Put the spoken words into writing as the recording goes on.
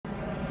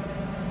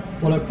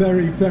Well, a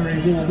very, very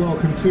warm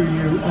welcome to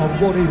you on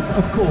what is,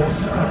 of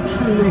course, a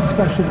truly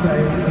special day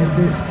in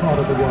this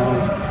part of the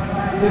world.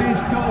 It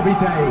is Derby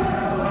Day,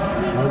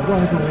 a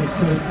rivalry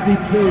so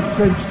deeply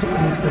entrenched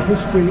into the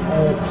history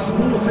of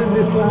sport in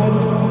this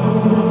land.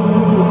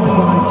 It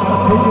divides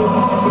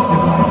opinions, it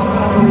divides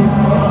families,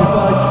 it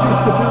divides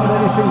just about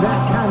anything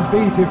that can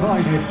be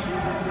divided.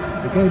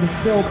 The game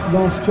itself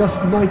lasts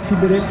just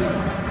 90 minutes,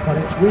 but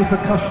its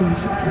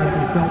repercussions can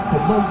be felt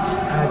for months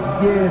and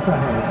years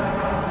ahead.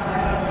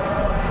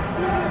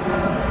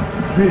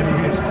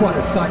 Really is quite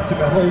a sight to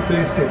behold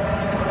this. It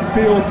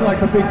feels like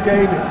a big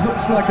game, it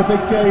looks like a big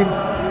game.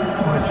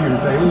 Mind you,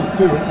 they all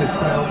do at this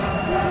round.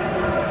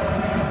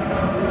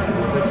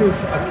 Well, this is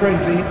a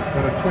friendly,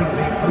 but a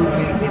friendly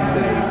only in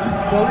name.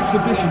 Well,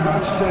 exhibition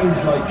match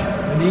sounds like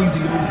an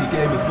easy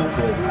game of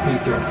football,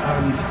 Peter,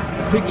 and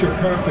a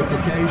picture-perfect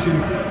occasion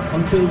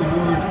until the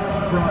word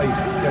pride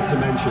gets a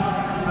mention.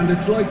 And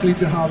it's likely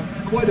to have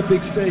quite a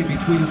big say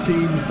between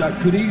teams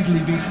that could easily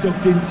be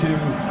sucked into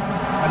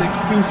an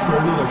excuse for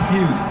another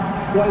feud.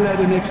 Why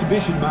let an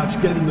exhibition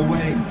match get in the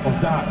way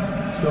of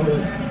that? So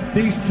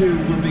these two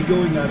will be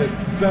going at it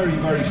very,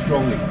 very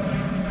strongly.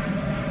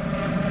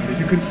 As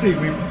you can see,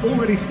 we've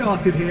already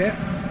started here.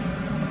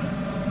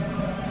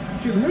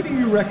 Jim, who do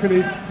you reckon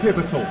is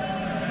pivotal?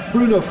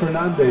 Bruno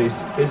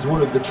Fernandes is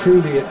one of the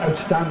truly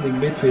outstanding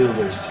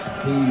midfielders.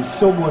 He's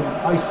someone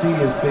I see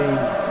as being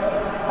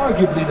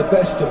arguably the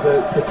best of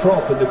the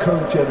crop in the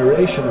current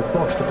generation of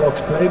box-to-box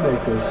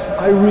playmakers.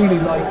 I really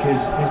like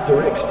his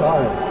direct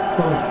style,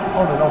 both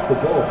on and off the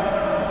ball.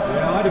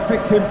 Yeah, I'd have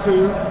picked him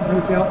too.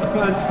 No doubt the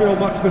fans feel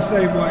much the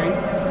same way.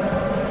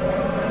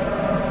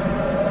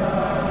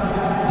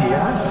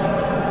 Diaz.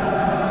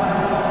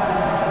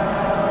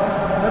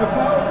 That a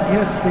foul?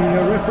 Yes,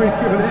 the referee's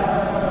given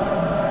it.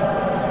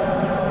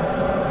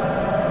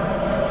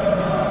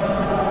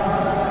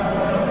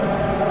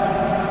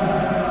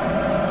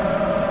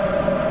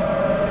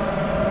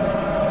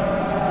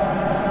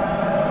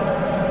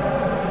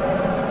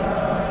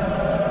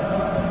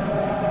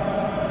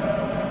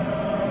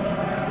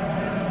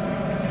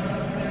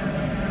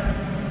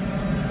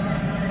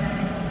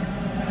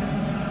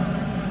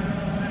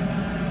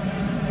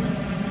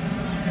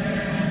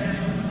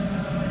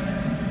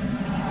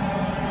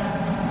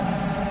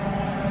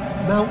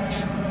 Mount,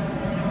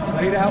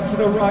 played out to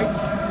the right.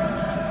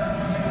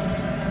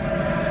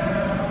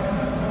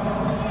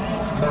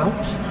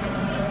 Mount.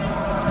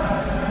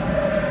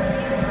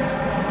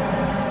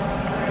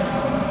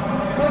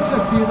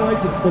 Manchester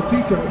United, but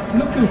Peter,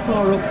 look how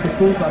far up the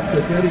fullbacks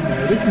are getting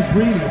now. This is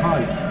really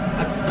high.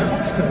 And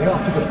constantly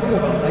after the ball,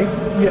 aren't they?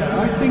 Yeah,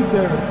 I think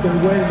they're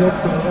weighing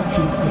up their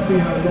options to see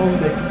how long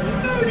they can.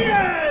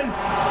 Nunez!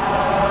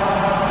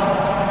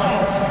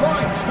 Oh,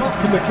 fine stop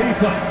from the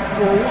keeper.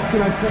 Well, what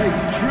can I say?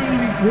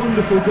 Truly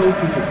wonderful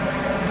goalkeeping.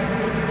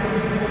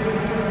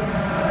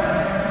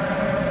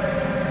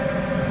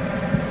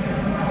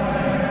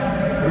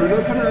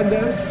 Bruno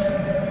Fernandes.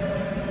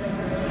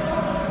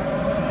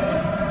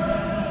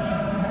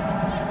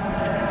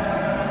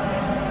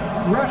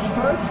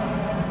 Rashford.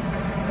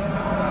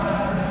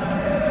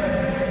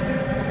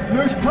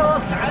 Loose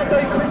pass and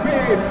they clip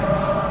in.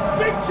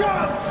 Big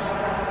chance!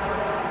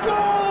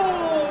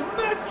 Goal!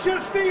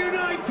 Manchester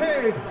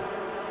United!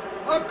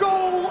 A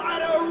goal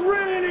at a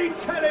really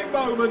telling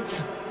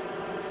moment.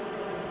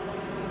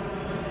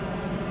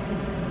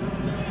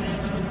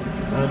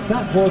 And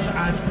that was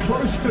as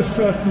close to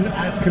certain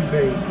as can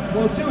be.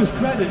 Well, to his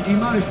credit, he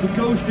managed to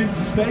ghost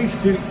into space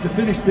to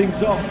finish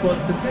things off, but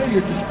the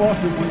failure to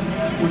spot it was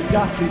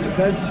ghastly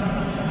defence.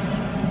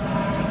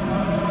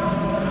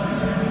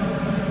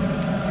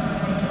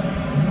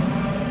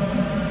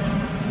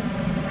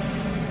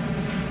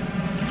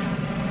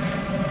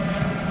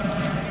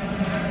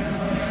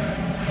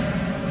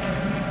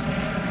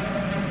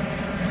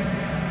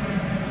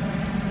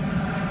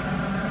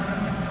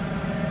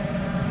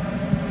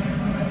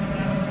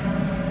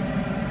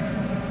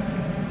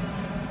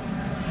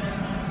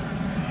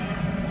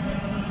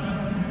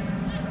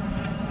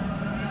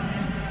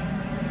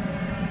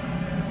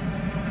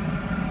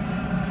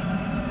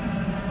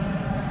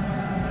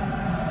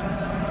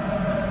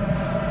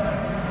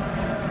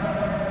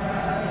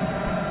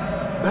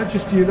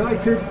 Manchester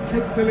United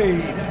take the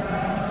lead.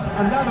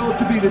 And that ought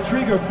to be the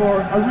trigger for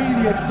a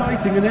really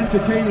exciting and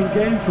entertaining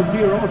game from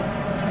here on.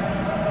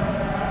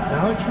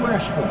 Now it's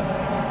Rashford.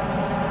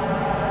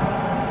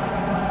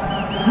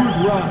 Good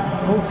run,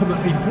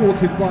 ultimately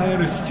thwarted by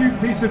an astute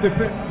piece of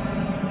defence.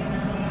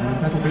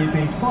 And that'll be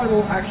the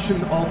final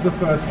action of the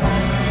first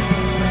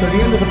half. So at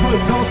the end of the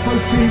first half,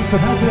 both teams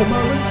have had their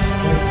moments.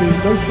 There's been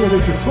no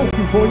shortage of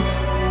talking points,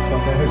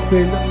 but there has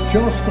been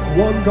just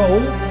one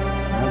goal.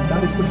 And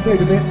that is the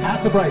state of it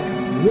at the break,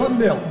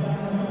 1-0.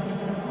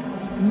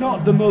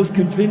 Not the most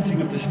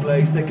convincing of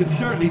displays. They could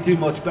certainly do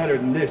much better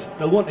than this.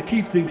 They'll want to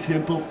keep things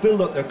simple, build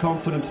up their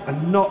confidence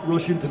and not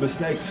rush into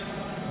mistakes.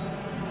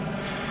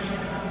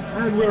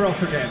 And we're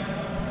off again.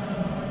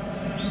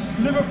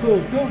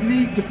 Liverpool don't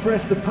need to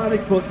press the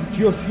panic button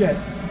just yet.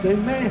 They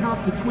may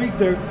have to tweak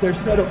their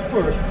setup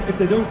first. If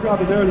they don't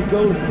grab an early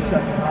goal in the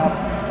second half,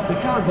 they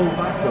can't hold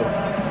back though.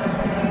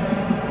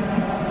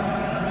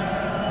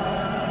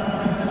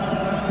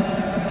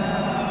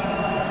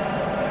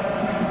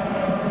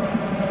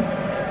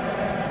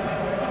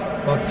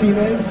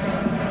 Martinez.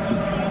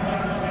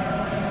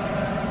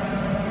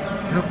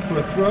 Out for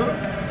a throw.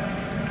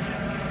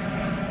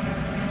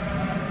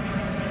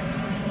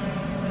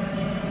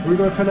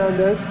 Bruno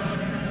Fernandes.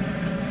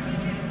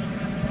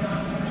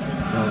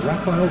 Now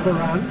Rafael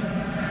Varane.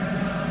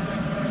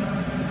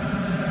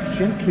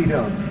 Gently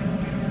done.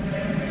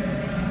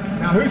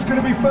 Now who's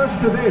going to be first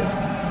to this?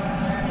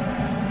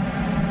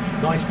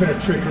 Nice bit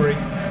of trickery.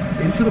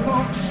 Into the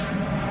box.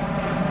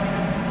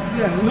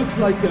 Yeah, it looks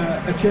like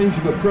a change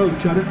of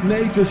approach, and it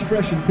may just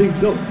freshen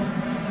things up.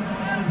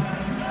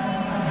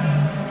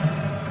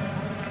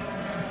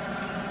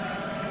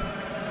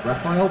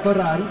 Rafael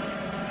Varane.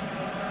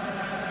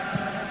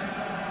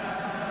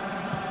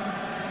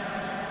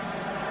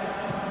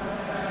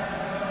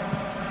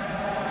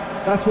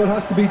 That's what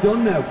has to be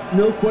done now,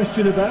 no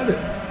question about it.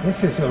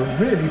 This is a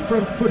really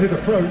front-footed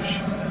approach.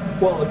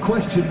 Well, the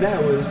question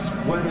now is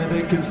whether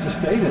they can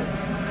sustain it.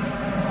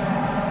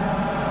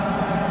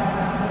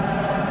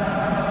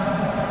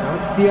 Now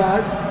it's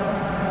Diaz.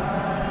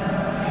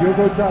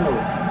 Diogo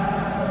Dalot.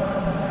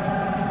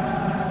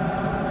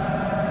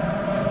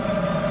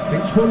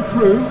 Thinks one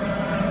through.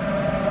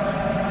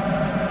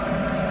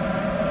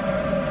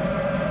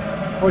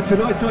 Oh, it's a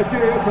nice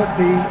idea, but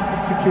the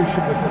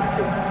execution was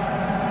lacking.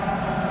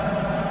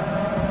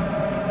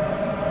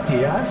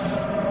 Diaz.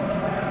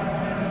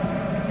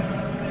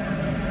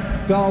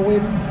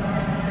 Darwin.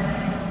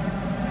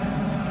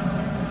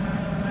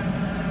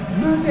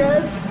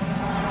 Nunez.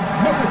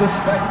 Look at the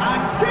spec.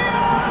 And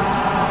Diaz!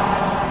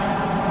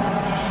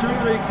 Should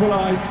have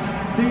equalised.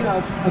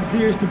 Diaz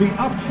appears to be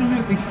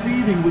absolutely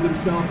seething with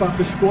himself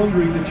after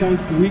squandering the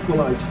chance to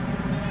equalise.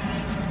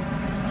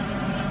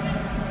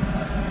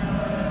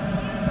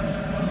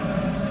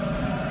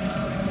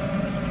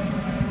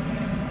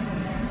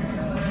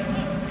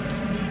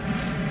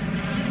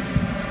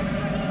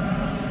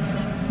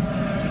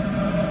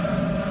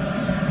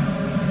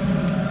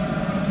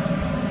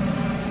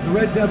 The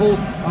Red Devils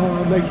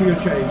are making a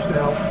change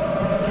now.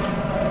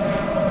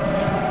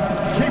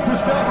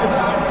 Keeper's done with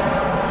that.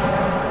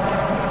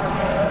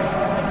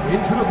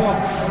 Into the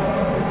box.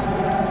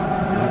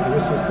 Now the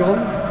whistle's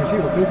gone,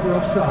 presumably for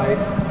offside.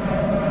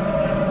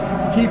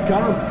 Keep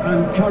calm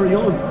and carry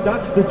on.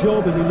 That's the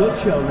job in a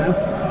nutshell now.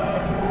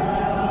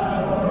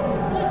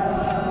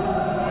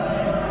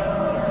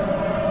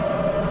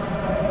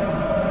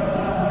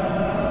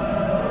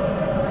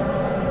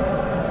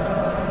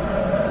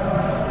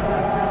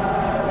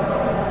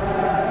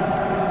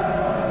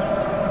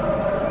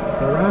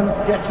 Varane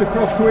gets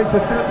across to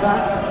intercept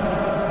that.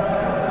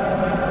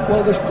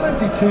 Well, there's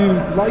plenty to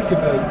like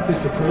about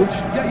this approach.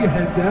 Get your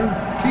head down,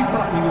 keep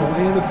battling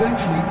away, and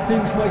eventually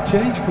things might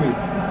change for you.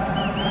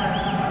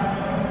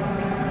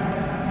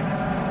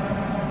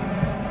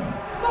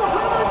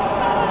 Mohamed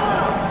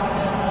Salah!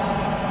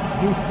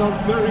 He's done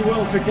very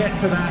well to get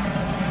to that.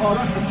 Oh,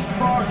 that's a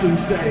sparkling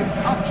save.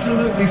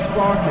 Absolutely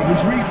sparkling.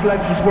 His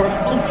reflexes were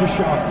ultra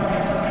sharp.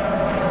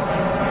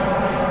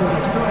 Well,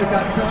 offside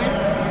that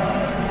time.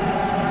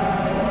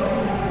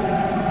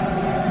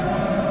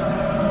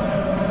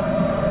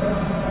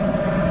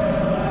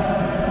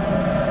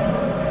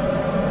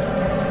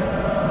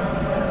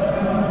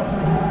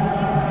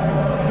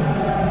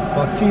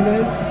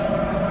 Martinez,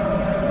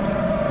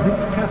 and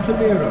it's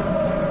Casemiro.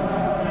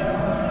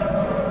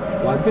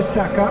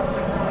 Wan-Bissaka,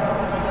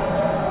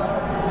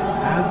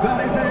 and that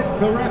is it.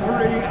 The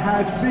referee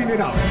has seen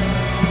enough.